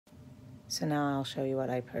So now I'll show you what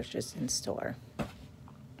I purchased in store.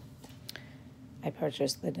 I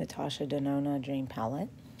purchased the Natasha Denona Dream Palette,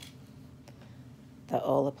 the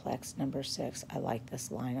Olaplex number 6. I like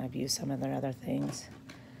this line. I've used some of their other things.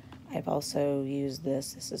 I've also used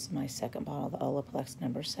this. This is my second bottle, the Olaplex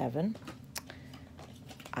number 7.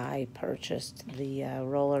 I purchased the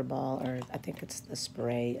roller ball, or I think it's the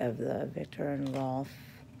spray of the Victor and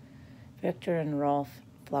Rolf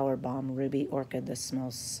Flower Bomb Ruby Orchid. This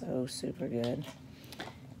smells so super good.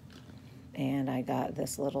 And I got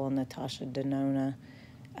this little Natasha Denona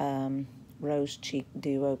Rose Cheek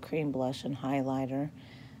Duo Cream Blush and Highlighter.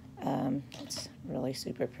 It's really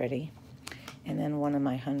super pretty. And then one of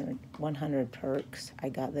my 100 perks, I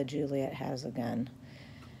got the Juliet Has a Gun.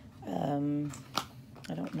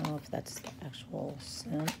 I don't know if that's the actual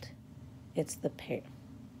scent. It's the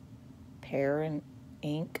pear and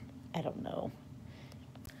ink. I don't know.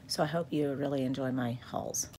 So I hope you really enjoy my hauls.